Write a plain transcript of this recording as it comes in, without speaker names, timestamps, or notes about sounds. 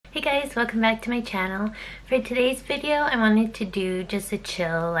Hey guys, welcome back to my channel. For today's video, I wanted to do just a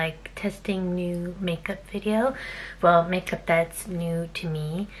chill, like testing new makeup video. Well, makeup that's new to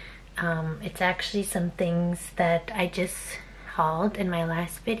me. It's actually some things that I just hauled in my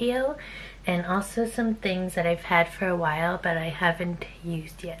last video, and also some things that I've had for a while but I haven't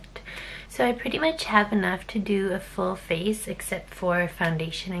used yet. So I pretty much have enough to do a full face except for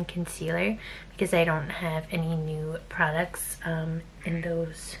foundation and concealer because I don't have any new products in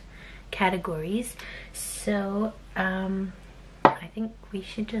those categories. So I think we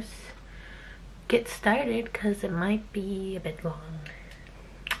should just get started because it might be a bit long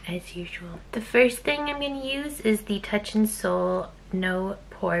as usual. The first thing I'm going to use is the Touch in Sol No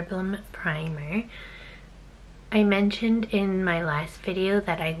Problem Primer. I mentioned in my last video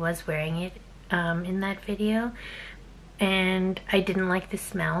that I was wearing it in that video, and I didn't like the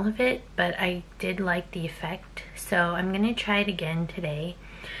smell of it, but I did like the effect, so I'm gonna try it again today.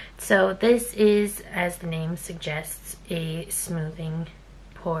 So this is, as the name suggests, a smoothing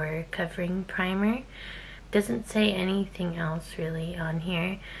pore covering primer. Doesn't say anything else really on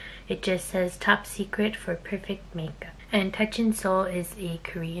here. It just says top secret for perfect makeup. And Touch in Sol is a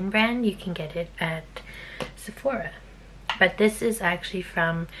Korean brand. You can get it at Sephora. But this is actually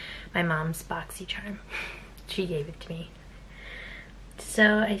from my mom's BoxyCharm. She gave it to me.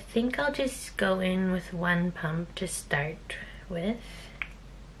 So I think I'll just go in with one pump to start with.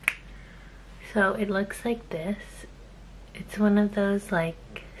 So it looks like this. It's one of those like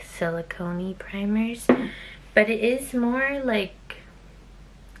silicone-y primers, but it is more like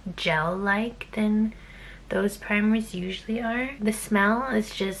gel-like than those primers usually are. The smell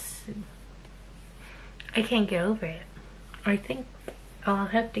is just, I can't get over it. I think I'll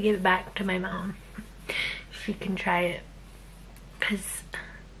have to give it back to my mom. She can try it because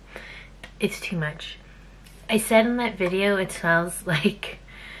it's too much. I said in that video it smells like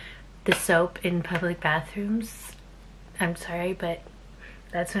the soap in public bathrooms. I'm sorry, but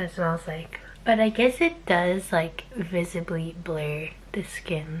that's what it smells like. But I guess it does like visibly blur the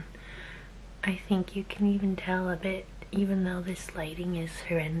skin. I think you can even tell a bit, even though this lighting is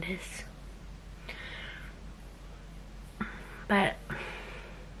horrendous. But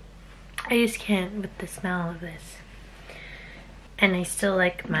I just can't with the smell of this. And I still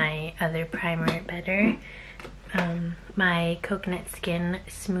like my other primer better. My Coconut Skin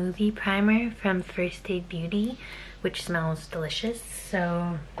Smoothie Primer from First Aid Beauty, which smells delicious.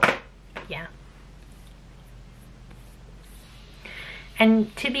 So yeah.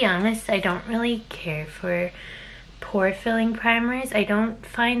 And to be honest, I don't really care for pore filling primers. I don't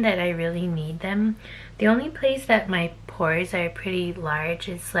find that I really need them. The only place that my pores are pretty large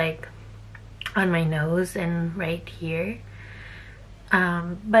is like on my nose and right here.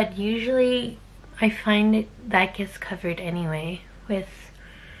 But usually I find that gets covered anyway with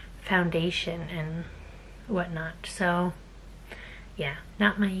foundation and whatnot. So yeah,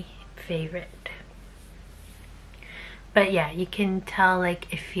 not my favorite. But yeah, you can tell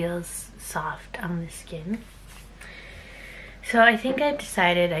like it feels soft on the skin. So I think I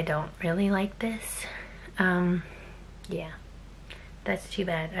decided I don't really like this. Yeah, that's too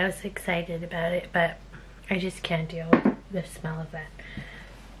bad. I was excited about it, but I just can't deal with the smell of that.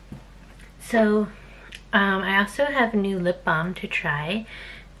 So I also have a new lip balm to try.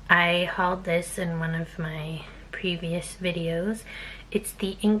 I hauled this in one of my previous videos. It's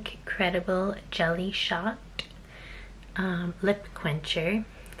the INC.REDIBLE Jelly Shot lip quencher.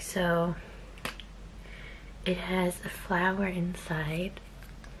 So it has a flower inside,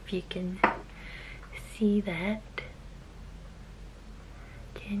 if you can see that.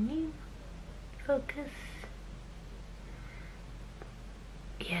 Can you focus?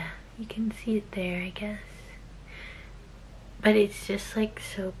 Yeah, you can see it there, I guess. But it's just like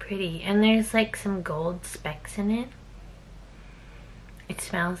so pretty, and there's like some gold specks in it. It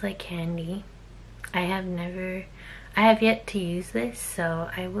smells like candy. I have yet to use this, so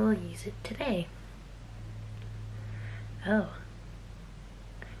I will use it today. Oh,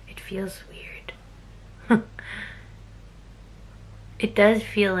 it feels weird. It does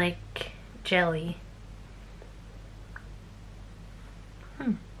feel like jelly.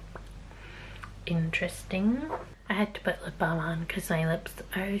 Interesting. I had to put lip balm on because my lips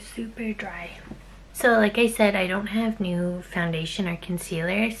are super dry. So like I said, I don't have new foundation or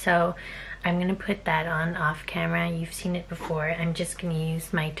concealer, so I'm gonna put that on off camera. You've seen it before. I'm just gonna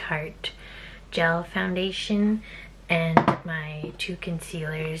use my Tarte gel foundation and my two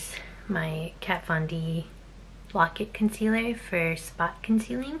concealers, my Kat Von D Lock-It concealer for spot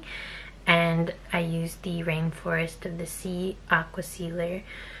concealing, and I used the Rainforest of the Sea Aqua Sealer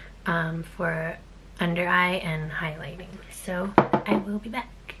for under eye and highlighting. So I will be back.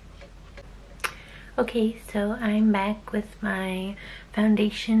 Okay, so I'm back with my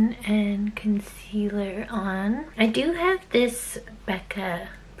foundation and concealer on. I do have this BECCA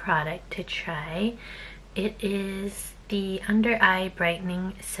product to try. It is the Under Eye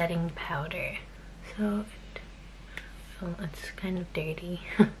Brightening Setting Powder. So, it's kind of dirty.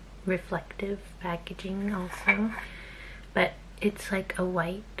 Reflective packaging also. But it's like a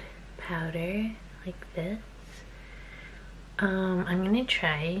white powder, like this. I'm gonna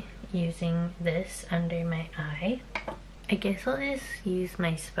try using this under my eye. I guess I'll just use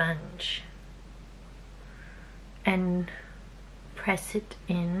my sponge and press it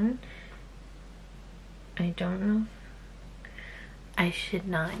in. I don't know. I should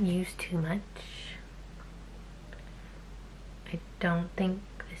not use too much. I don't think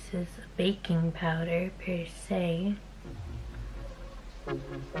this is a baking powder per se.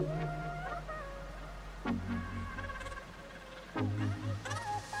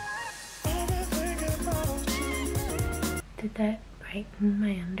 Did that brighten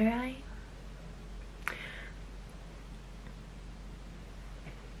my under eye?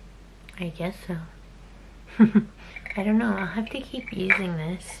 I guess so. I don't know, I'll have to keep using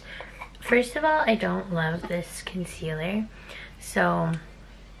this. First of all, I don't love this concealer, so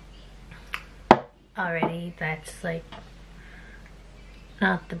already that's like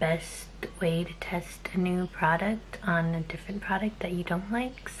not the best way to test a new product on a different product that you don't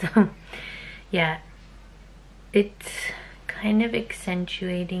like. So yeah, it's kind of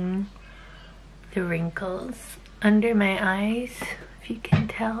accentuating the wrinkles under my eyes, if you can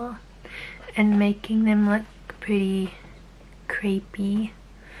tell, and making them look pretty crepey.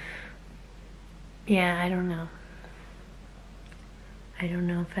 Yeah, I don't know. I don't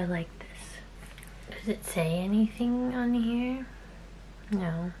know if I like this. Does it say anything on here?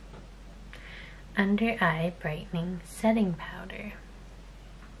 No. Under Eye Brightening Setting Powder.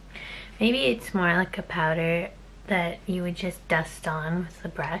 Maybe it's more like a powder that you would just dust on with a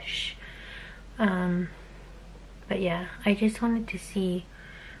brush. But yeah, I just wanted to see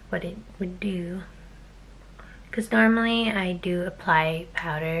what it would do. Because normally I do apply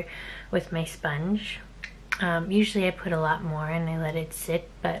powder with my sponge. Usually I put a lot more and I let it sit,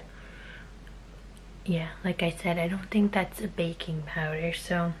 but yeah, like I said, I don't think that's a baking powder,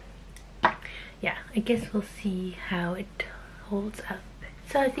 so yeah, I guess we'll see how it holds up.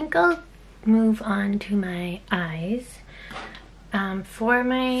 So I think I'll move on to my eyes. For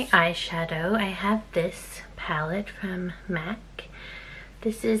my eyeshadow, I have this palette from MAC.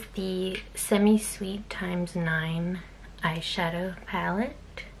 This is the Semi-Sweet ×9 eyeshadow palette.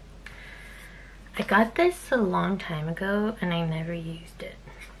 I got this a long time ago and I never used it.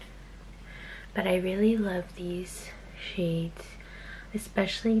 But I really love these shades,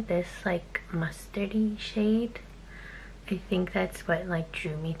 especially this like mustardy shade. I think that's what like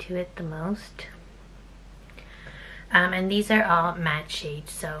drew me to it the most. And these are all matte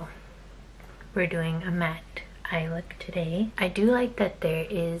shades, so we're doing a matte eye look today. I do like that there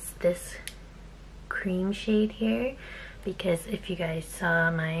is this cream shade here, because if you guys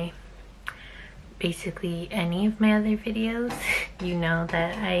saw my basically any of my other videos, you know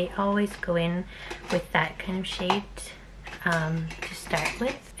that I always go in with that kind of shade to start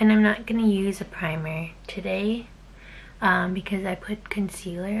with. And I'm not gonna use a primer today because I put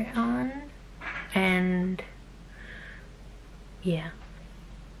concealer on, and yeah,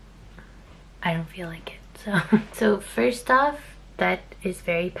 I don't feel like it. So first off, that is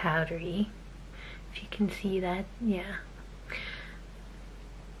very powdery, if you can see that. Yeah,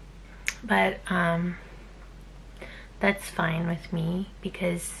 but that's fine with me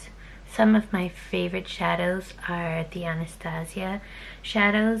because some of my favorite shadows are the Anastasia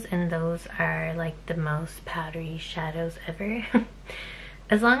shadows, and those are like the most powdery shadows ever.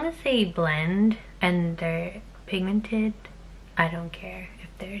 As long as they blend and they're pigmented, I don't care if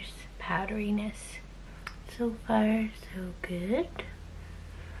there's powderiness. So far, so good.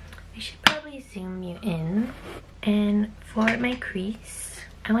 I should probably zoom you in. And for my crease,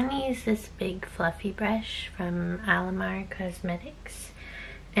 I want to use this big fluffy brush from Alamar Cosmetics,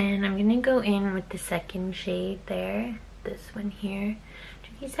 and I'm gonna go in with the second shade there, this one here. Do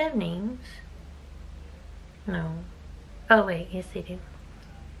these have names? No. Oh wait, yes they do.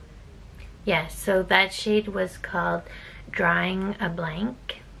 Yeah, so that shade was called Drawing a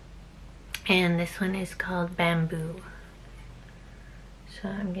Blank, and this one is called Bamboo. So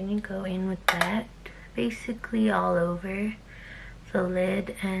I'm gonna go in with that basically all over the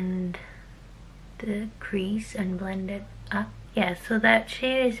lid and the crease and blend it up. Yeah, so that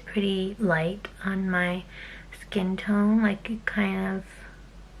shade is pretty light on my skin tone, like it kind of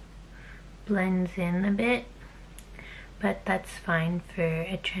blends in a bit, but that's fine for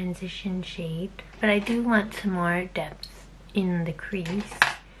a transition shade. But I do want some more depth in the crease.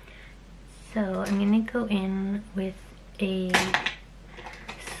 So I'm gonna go in with a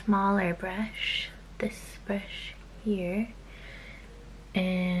smaller brush, this brush here,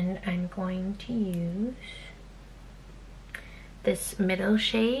 and I'm going to use this middle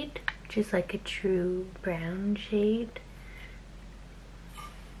shade, which is like a true brown shade.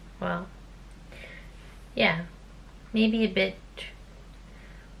 Well, yeah, maybe a bit,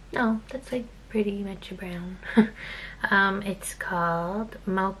 no, that's like pretty much a brown. It's called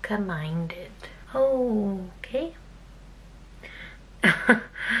Mocha Minded. Oh, okay.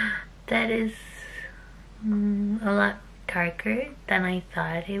 That is a lot darker than I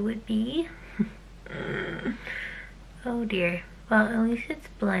thought it would be. Oh dear. Well, at least it's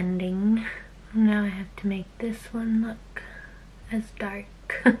blending. Now I have to make this one look as dark.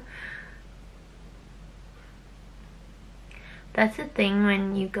 That's the thing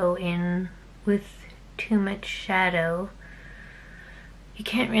when you go in with too much shadow, you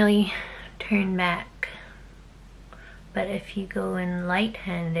can't really turn back. But if you go in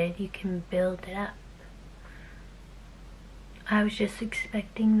light-handed, you can build it up. I was just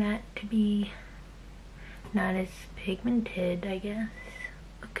expecting that to be not as pigmented, I guess.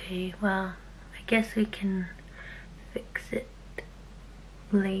 Okay, well, I guess we can fix it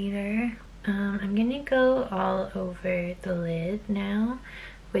later. I'm gonna go all over the lid now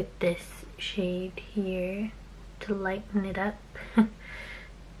with this shade here to lighten it up.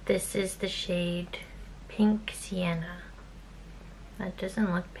 This is the shade Pink Sienna. That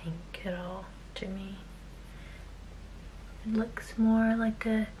doesn't look pink at all to me. It looks more like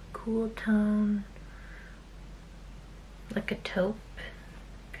a cool tone, like a taupe,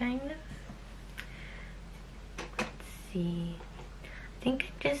 kind of. Let's see. I think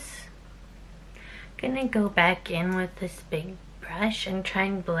I'm just gonna go back in with this big brush and try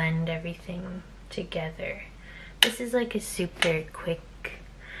and blend everything together. This is like a super quick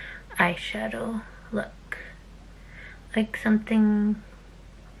eyeshadow look. Like something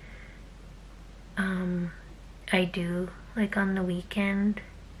I do like on the weekend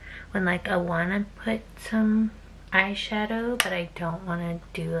when like I wanna put some eyeshadow but I don't wanna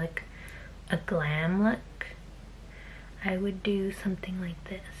do like a glam look. I would do something like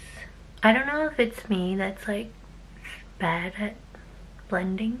this. I don't know if it's me that's like bad at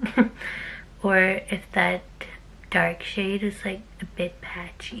blending or if that dark shade is like a bit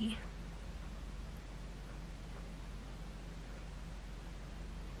patchy.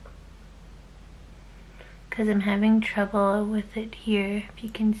 Because I'm having trouble with it here. If you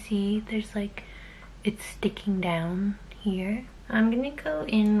can see, there's like, it's sticking down here. I'm gonna go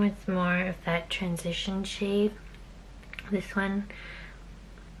in with more of that transition shade. This one,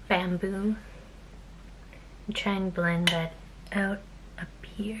 Bamboo. And try and blend that out up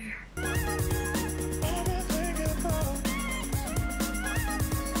here.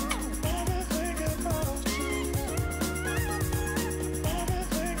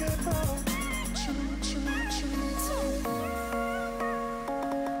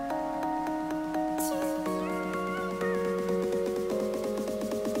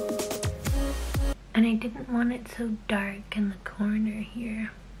 And I didn't want it so dark in the corner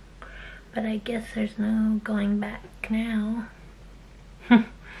here, but I guess there's no going back now.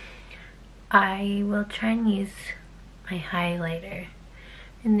 I will try and use my highlighter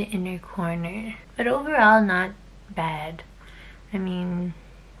in the inner corner, but overall not bad. I mean,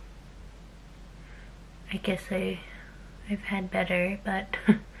 I guess I've had better, but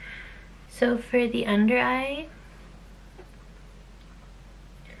so for the under eye,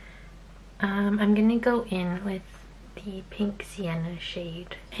 I'm gonna go in with the Pink Sienna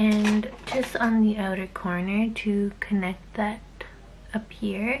shade, and just on the outer corner to connect that up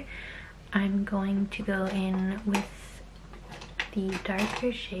here, I'm going to go in with the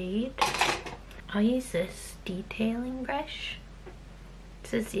darker shade. I'll use this detailing brush.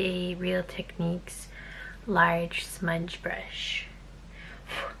 This is a Real Techniques large smudge brush,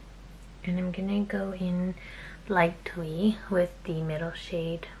 and I'm gonna go in lightly with the middle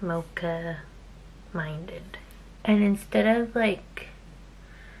shade Mocha Minded, and instead of like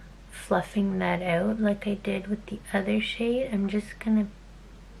fluffing that out like I did with the other shade, I'm just gonna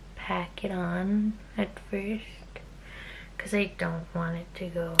pack it on at first because I don't want it to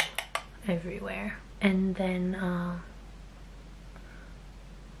go everywhere, and then I'll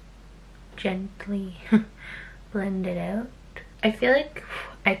gently blend it out. I feel like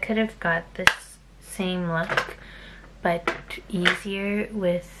I could have got this same look but easier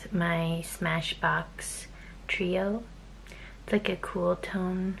with my Smashbox Trio. It's like a cool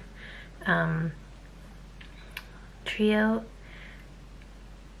tone trio trio.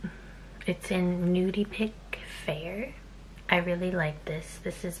 It's in Nudie Pick Fair. I really like this.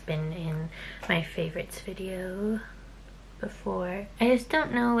 This has been in my favorites video before. I just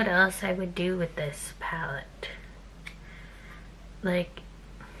don't know what else I would do with this palette. Like,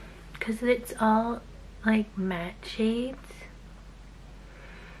 because it's all like matte shades.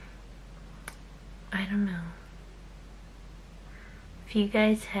 I don't know. If you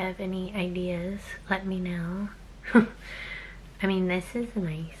guys have any ideas, let me know. I mean, this is a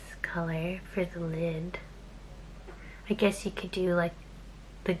nice color for the lid. I guess you could do like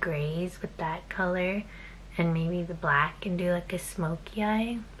the grays with that color and maybe the black and do like a smoky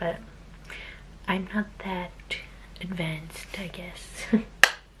eye, but I'm not that advanced, I guess.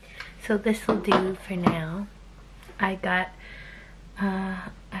 So this will do for now. I got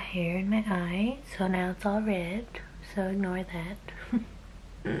a hair in my eye, so now it's all red, so ignore that.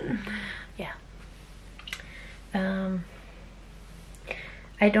 Yeah.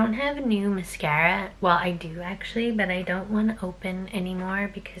 I don't have a new mascara. Well, I do actually, but I don't want to open anymore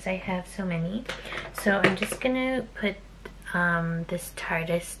because I have so many. So I'm just gonna put this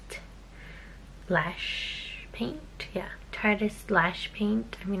Tarte lash paint. Yeah, Tarte lash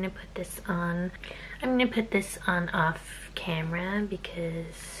paint. I'm gonna put this on. I'm gonna put this on off camera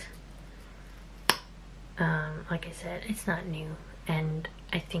because, like I said, it's not new, and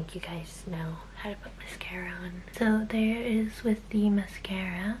I think you guys know how to put mascara on. So there is with the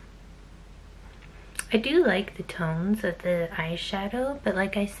mascara. I do like the tones of the eyeshadow, but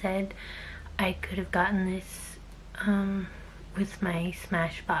like I said, I could have gotten this with my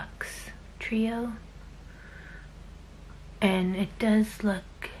Smashbox trio. And it does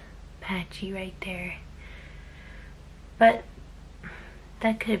look patchy right there. But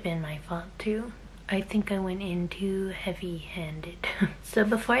that could have been my fault too. I think I went in too heavy-handed. So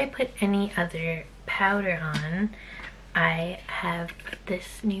before I put any other powder on, I have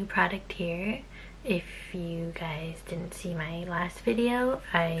this new product here. If you guys didn't see my last video,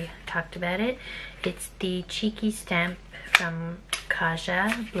 I talked about it. It's the Cheeky Stamp from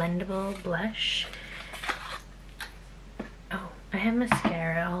KAJA Blendable Blush. Oh, I have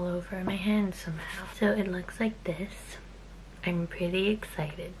mascara all over my hand somehow. So it looks like this. I'm pretty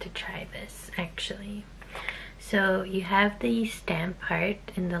excited to try this, actually. So you have the stamp part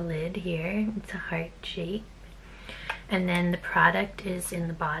in the lid here. It's a heart shape. And then the product is in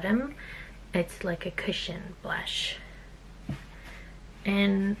the bottom. It's like a cushion blush.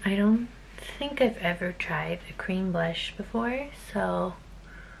 And I don't think I've ever tried a cream blush before, so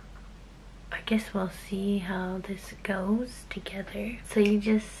I guess we'll see how this goes together. So you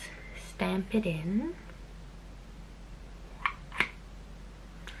just stamp it in.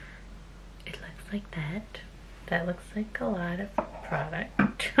 Like that. That looks like a lot of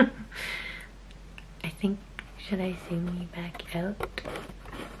product. I think, should I zoom you back out?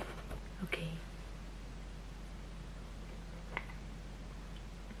 Okay.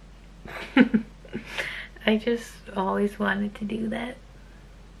 I just always wanted to do that.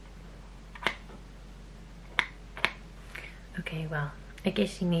 Okay, well, I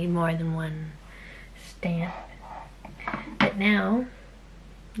guess you need more than one stamp. But now,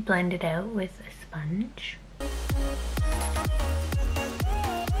 blend it out with a sponge.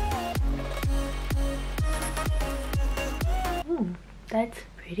 Ooh, that's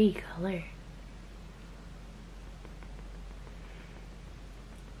a pretty color.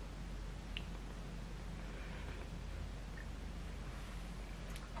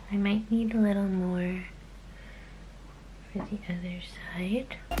 I might need a little more for the other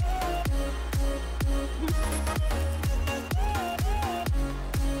side.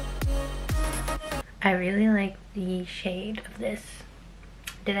 I really like the shade of this.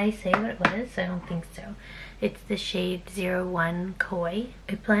 Did I say what it was? I don't think so. It's the shade 01 Koi.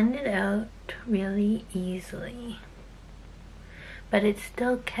 It blended out really easily, but it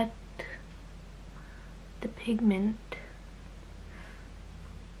still kept the pigment.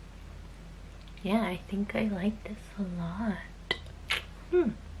 Yeah, I think I like this a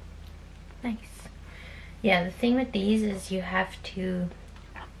lot. Nice. Yeah, the thing with these is you have to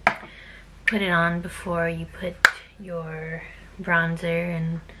put it on before you put your bronzer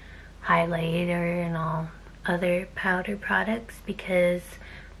and highlighter and all other powder products, because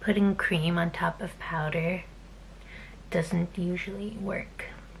putting cream on top of powder doesn't usually work.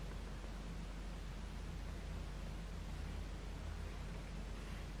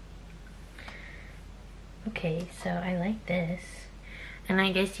 Okay, so I like this, and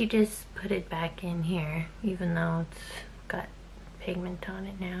I guess you just put it back in here even though it's got pigment on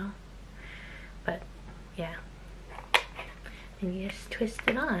it now. But yeah, and you just twist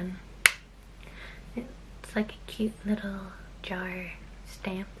it on. It's looks like a cute little jar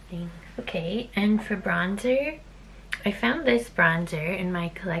stamp thing. Okay, and for bronzer, I found this bronzer in my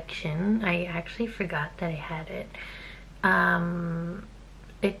collection. I actually forgot that I had it.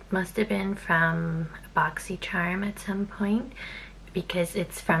 It must have been from BoxyCharm at some point, because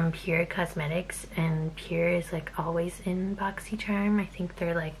it's from Pure Cosmetics, and Pure is like always in BoxyCharm. I think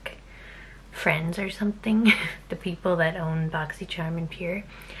they're like friends or something, the people that own BoxyCharm and Pure.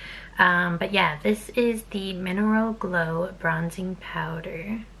 But yeah, this is the Mineral Glow Bronzing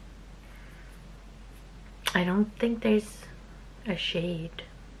Powder. I don't think there's a shade.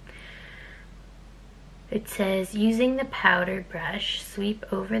 It says, using the powder brush, sweep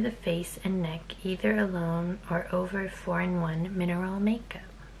over the face and neck, either alone or over 4-in-1 mineral makeup.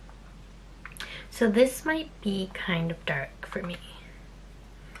 So this might be kind of dark for me.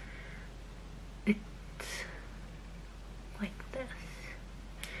 It's like this.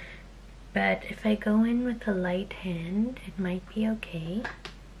 But if I go in with a light hand, it might be okay.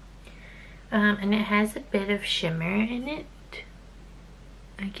 And it has a bit of shimmer in it.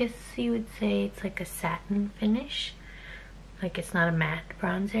 I guess you would say it's like a satin finish. Like it's not a matte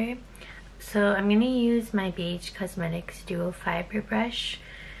bronzer. So I'm going to use my Beige Cosmetics Duo Fiber Brush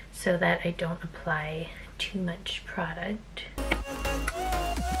so that I don't apply too much product.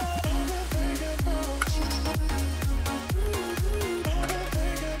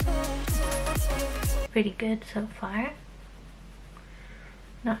 Pretty good so far.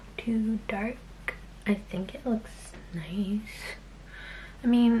 Not too dark. I think it looks nice. I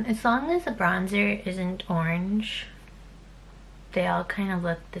mean, as long as the bronzer isn't orange, they all kind of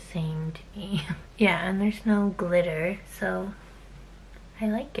look the same to me. Yeah, and there's no glitter, so I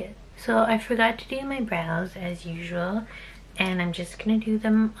like it. So I forgot to do my brows as usual, and I'm just gonna do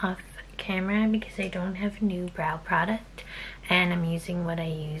them off camera because I don't have new brow product, and I'm using what I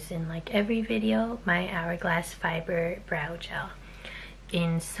use in like every video, my Hourglass Fiber Brow Gel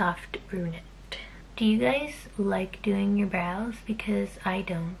in Soft Brunette. Do you guys like doing your brows? Because I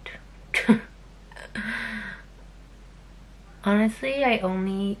don't. Honestly, I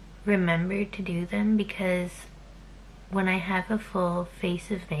only remember to do them because when I have a full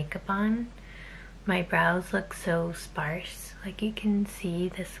face of makeup on, my brows look so sparse. Like you can see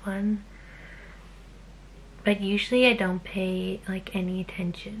this one. But usually I don't pay like any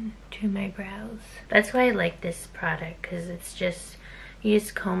attention to my brows. That's why I like this product, because it's just, you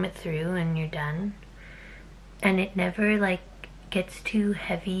just comb it through and you're done. And it never like gets too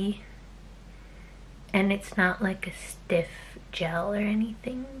heavy. And it's not like a stiff gel or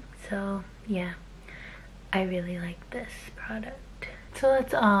anything. So yeah, I really like this product. So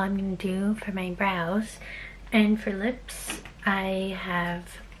that's all I'm gonna do for my brows. And for lips, I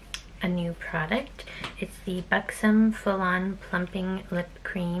have a new product. It's the Buxom Full-On Plumping Lip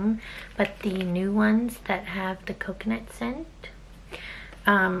Cream, but the new ones that have the coconut scent.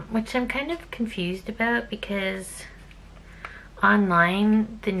 Which I'm kind of confused about because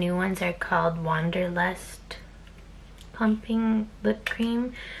online the new ones are called Wanderlust Plumping Lip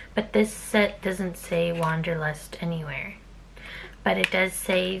Cream, but this set doesn't say Wanderlust anywhere. But it does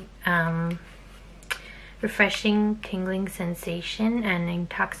say refreshing tingling sensation and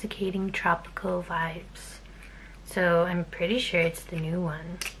intoxicating tropical vibes. So I'm pretty sure it's the new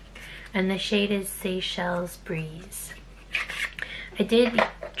one. And the shade is Seychelles Breeze. I did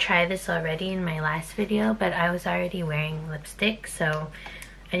try this already in my last video, but I was already wearing lipstick, so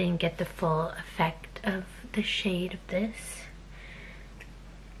I didn't get the full effect of the shade of this.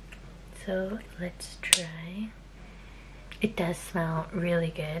 So let's try. It does smell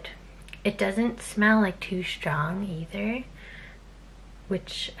really good. It doesn't smell like too strong either,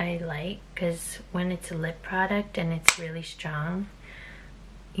 which I like, because when it's a lip product and it's really strong,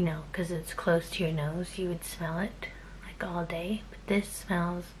 you know, because it's close to your nose, you would smell it like all day. But this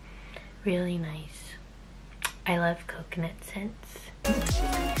smells really nice. I love coconut scents.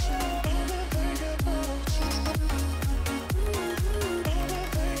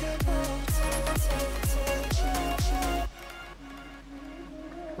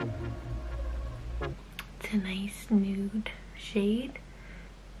 It's a nice nude shade.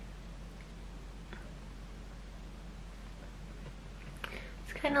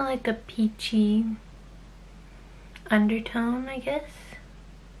 It's kind of like a peachy undertone, I guess.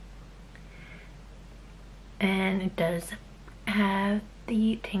 And it does have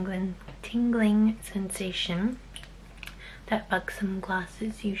the tingling sensation that Buxom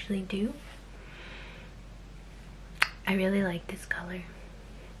glosses usually do. I really like this color.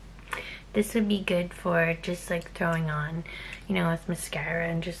 This would be good for just like throwing on, you know, with mascara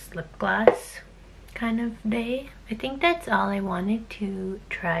and just lip gloss kind of day. I think that's all I wanted to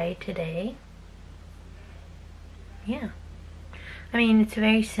try today. yeah. I mean, it's a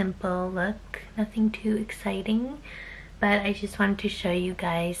very simple look, nothing too exciting, but I just wanted to show you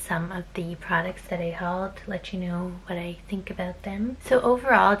guys some of the products that I hauled to let you know what I think about them. So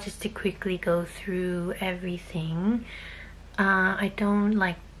overall, just to quickly go through everything, I don't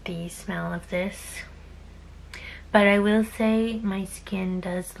like the smell of this, but I will say my skin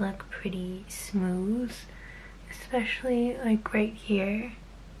does look pretty smooth, especially like right here.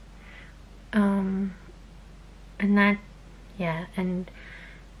 And that, yeah, and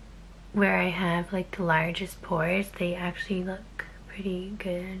where I have like the largest pores, they actually look pretty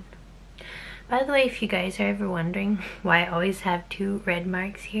good. By the way, if you guys are ever wondering why I always have 2 red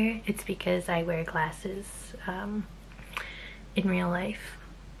marks here, it's because I wear glasses in real life.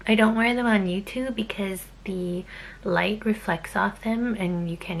 I don't wear them on YouTube because the light reflects off them and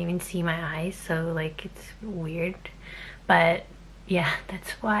you can't even see my eyes, so like it's weird. But yeah,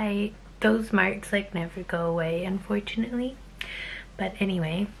 that's why those marks like never go away, unfortunately. But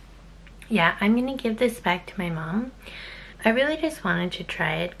anyway, yeah, I'm gonna give this back to my mom. I really just wanted to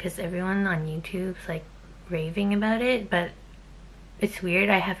try it because everyone on YouTube's like raving about it, but it's weird,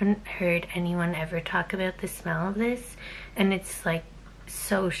 I haven't heard anyone ever talk about the smell of this, and it's like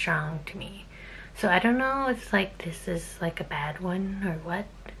so strong to me. So I don't know if like this is like a bad one or what,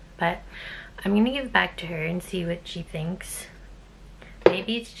 but I'm gonna give it back to her and see what she thinks.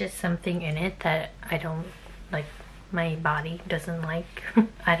 Maybe it's just something in it that I don't like, my body doesn't like.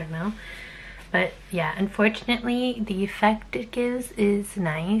 I don't know. But yeah, unfortunately the effect it gives is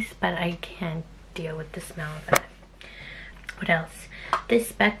nice, but I can't deal with the smell of that. What else?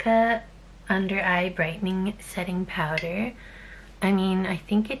 This Becca Under Eye Brightening Setting Powder. I mean, I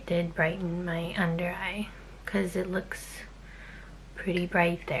think it did brighten my under eye because it looks pretty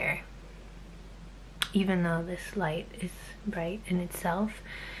bright there, even though this light is bright in itself,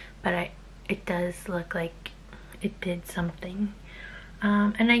 but it does look like it did something.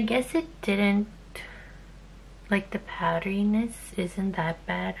 And I guess it didn't, like the powderiness isn't that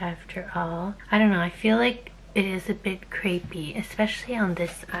bad after all. I don't know, I feel like it is a bit crepey, especially on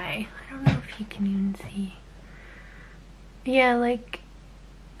this eye. I don't know if you can even see. Yeah, like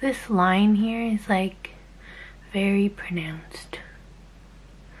this line here is like very pronounced.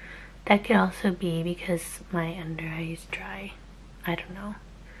 That could also be because my under eye is dry. I don't know.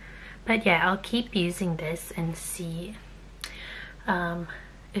 But yeah, I'll keep using this and see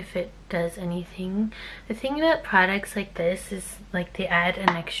if it does anything. The thing about products like this is like they add an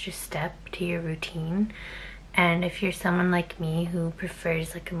extra step to your routine. And if you're someone like me who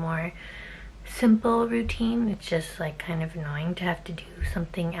prefers like a more simple routine, it's just like kind of annoying to have to do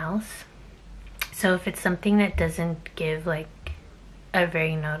something else. So if it's something that doesn't give like a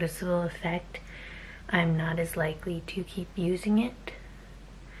very noticeable effect, I'm not as likely to keep using it.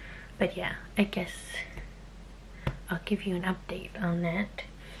 But yeah, I guess I'll give you an update on that.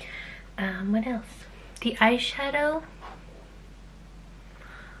 What else? The eyeshadow,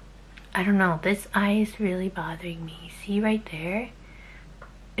 I don't know, this eye is really bothering me. See right there?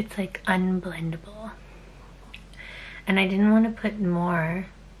 It's like unblendable. And I didn't want to put more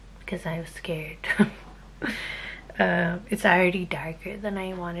because I was scared. It's already darker than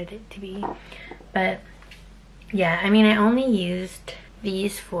I wanted it to be. But yeah, I mean, I only used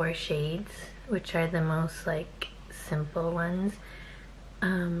these 4 shades, which are the most like simple ones.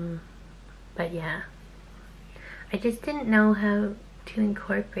 But yeah, I just didn't know how to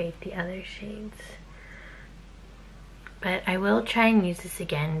incorporate the other shades. But I will try and use this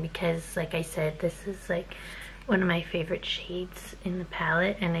again because, like I said, this is like one of my favorite shades in the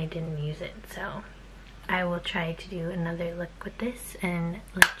palette and I didn't use it. So I will try to do another look with this and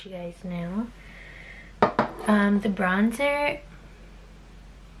let you guys know. The bronzer,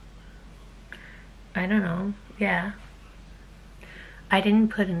 I don't know, yeah. I didn't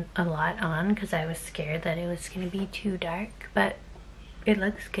put a lot on because I was scared that it was going to be too dark, but it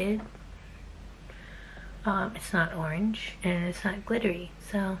looks good. It's not orange and it's not glittery,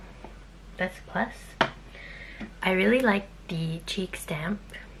 so that's a plus. I really like the cheek stamp.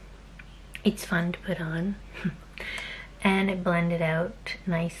 It's fun to put on and it blended out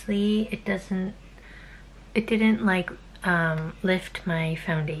nicely. It didn't like lift my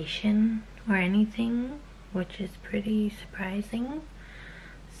foundation or anything, which is pretty surprising.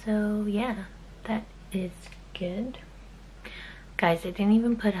 So yeah, that is good. Guys, I didn't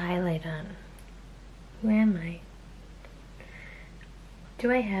even put highlight on. Where am I?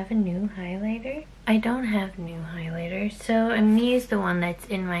 Do I have a new highlighter? I don't have a new highlighter, so I'm gonna use the one that's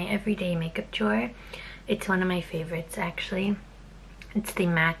in my everyday makeup drawer. It's one of my favorites actually. It's the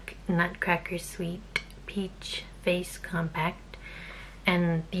MAC Nutcracker Sweet Peach Face Compact,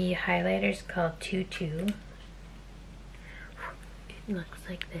 and the highlighter is called Tutu. looks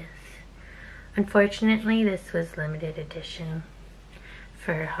like this. Unfortunately, this was limited edition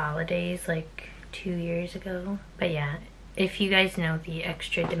for holidays like 2 years ago. But yeah, if you guys know the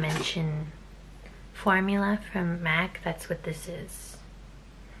extra dimension formula from MAC, that's what this is.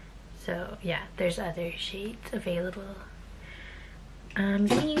 So yeah, there's other shades available. I'm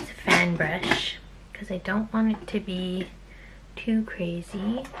gonna use a fan brush because I don't want it to be too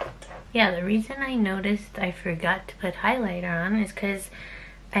crazy. Yeah, the reason I noticed I forgot to put highlighter on is because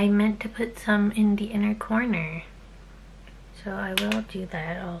I meant to put some in the inner corner. So I will do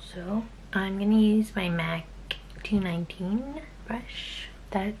that also. I'm gonna use my MAC 219 brush.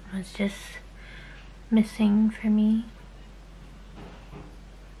 That was just missing for me.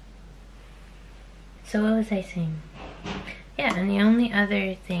 So what was I saying? Yeah, and the only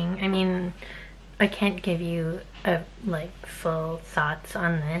other thing, I mean, I can't give you a like full thoughts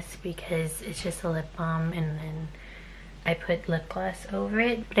on this because it's just a lip balm and then I put lip gloss over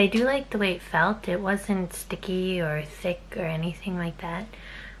it. But I do like the way it felt. It wasn't sticky or thick or anything like that.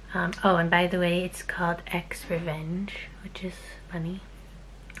 Oh, and by the way, it's called X Revenge, which is funny.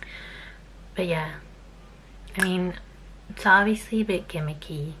 But yeah, I mean, it's obviously a bit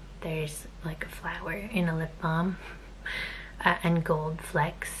gimmicky. There's like a flower in a lip balm and gold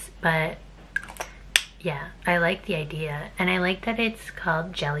flecks, but yeah, I like the idea. And I like that it's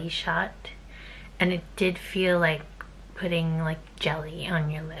called Jelly Shot, and it did feel like putting like jelly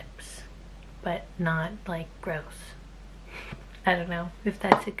on your lips, but not like gross. I don't know if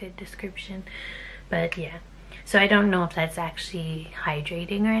that's a good description, but yeah. So I don't know if that's actually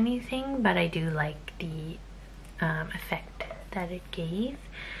hydrating or anything, but I do like the effect that it gave.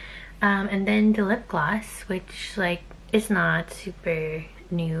 And then the lip gloss, which like is not super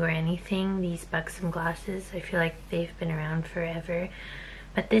new or anything. These Buxom glosses, I feel like they've been around forever.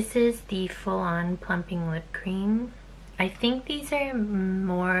 But this is the full-on plumping lip cream. I think these are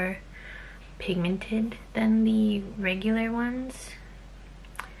more pigmented than the regular ones.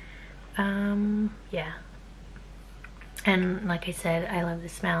 Yeah. And like I said, I love the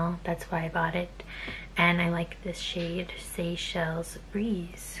smell. That's why I bought it. And I like this shade, Seychelles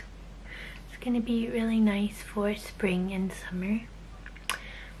Breeze. It's gonna be really nice for spring and summer.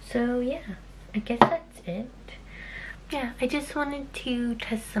 So yeah, I guess that's it. Yeah, I just wanted to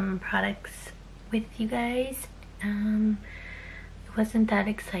test some products with you guys. It wasn't that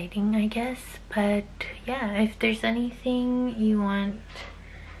exciting, I guess, but yeah, if there's anything you want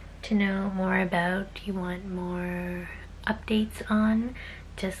to know more about, you want more updates on,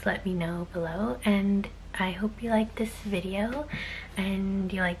 just let me know below. And I hope you liked this video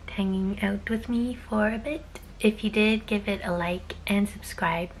and you liked hanging out with me for a bit. If you did, give it a like and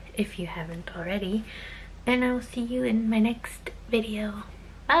subscribe if you haven't already, and I will see you in my next video.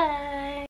 Bye!